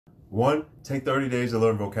1. Take 30 days to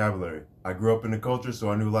learn vocabulary. I grew up in the culture, so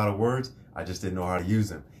I knew a lot of words. I just didn't know how to use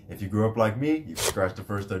them. If you grew up like me, you can scratch the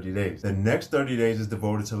first 30 days. The next 30 days is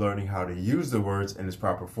devoted to learning how to use the words in its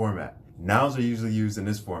proper format. Nouns are usually used in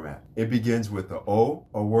this format. It begins with the O,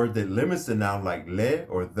 a word that limits the noun like le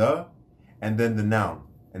or the, and then the noun.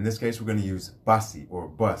 In this case, we're going to use pasi or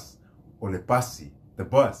bus, or le pasi, the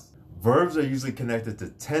bus. Verbs are usually connected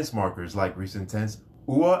to tense markers like recent tense,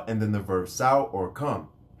 ua, and then the verb sao or come,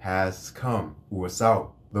 has come, ua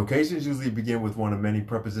sao. Locations usually begin with one of many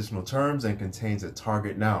prepositional terms and contains a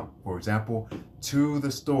target noun. For example, to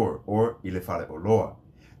the store or ile fale o loa.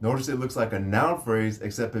 Notice it looks like a noun phrase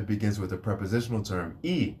except it begins with a prepositional term,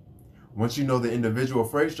 I. Once you know the individual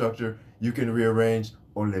phrase structure, you can rearrange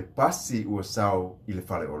o le pasi ua sao ile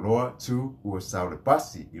fale o loa to ua sao le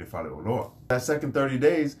pasi ile fale o loa. That second 30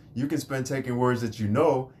 days, you can spend taking words that you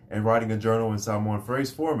know and writing a journal in Samoan phrase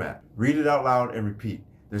format. Read it out loud and repeat.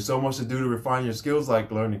 There's so much to do to refine your skills like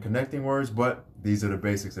learning connecting words, but these are the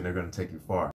basics and they're going to take you far.